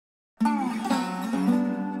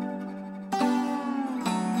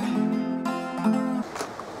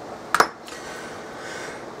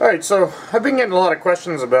Alright, so I've been getting a lot of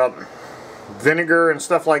questions about vinegar and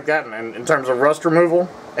stuff like that and in terms of rust removal.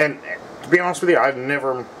 And to be honest with you, I've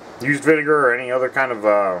never used vinegar or any other kind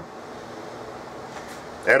of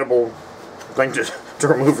edible thing to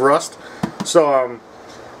remove rust. So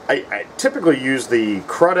I typically use the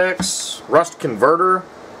Crudex rust converter.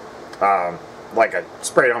 Like I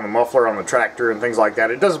spray it on the muffler on the tractor and things like that.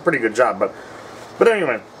 It does a pretty good job. But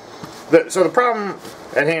anyway, so the problem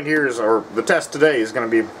at hand here is, or the test today is going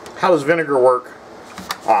to be, how does vinegar work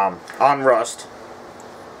on rust,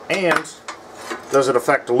 and does it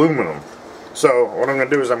affect aluminum? So what I'm going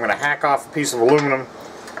to do is I'm going to hack off a piece of aluminum,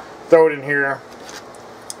 throw it in here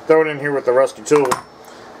with the rusty tool,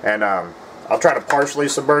 and I'll try to partially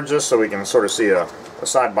submerge this so we can sort of see a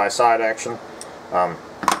side-by-side action.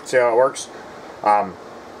 See how it works.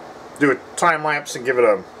 Do a time lapse and give it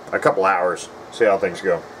a couple hours. See how things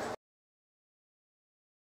go.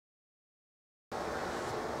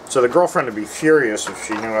 So the girlfriend would be furious if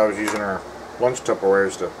she knew I was using her lunch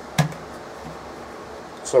Tupperwares to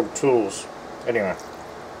soak tools. Anyway.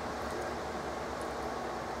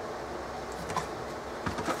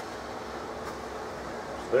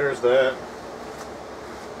 So there's that.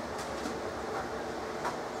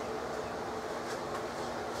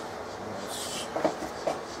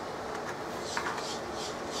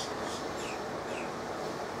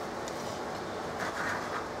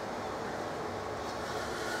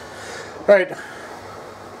 Alright,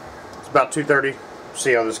 it's about 2:30.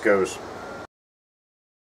 See how this goes.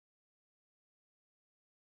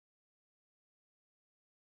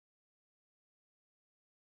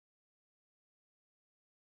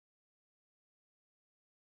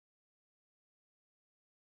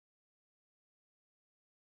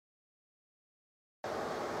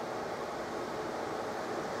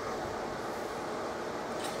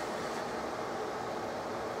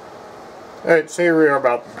 Alright, so here we are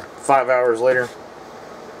about 5 hours later.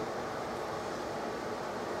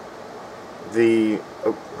 The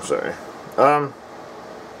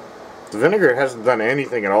vinegar hasn't done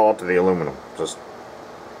anything at all to the aluminum. Just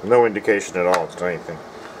no indication at all to anything.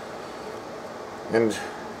 And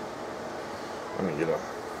let me get up.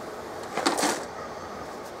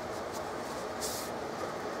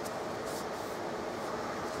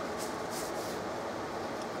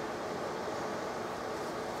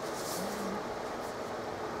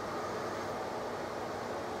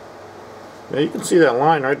 Yeah, you can see that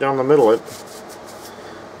line right down the middle. It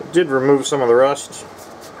did remove some of the rust.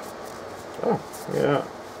 Oh, yeah.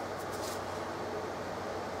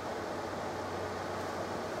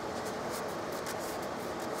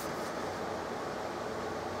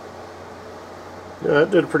 Yeah,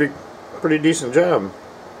 that did a pretty decent job.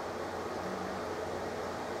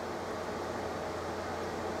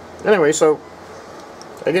 Anyway, so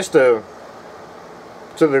I guess to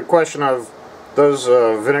the question of, does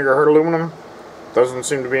vinegar hurt aluminum? Doesn't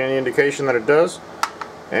seem to be any indication that it does,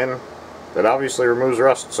 and that obviously removes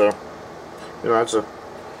rust, so you know, that's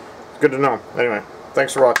good to know. Anyway,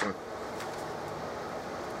 thanks for watching.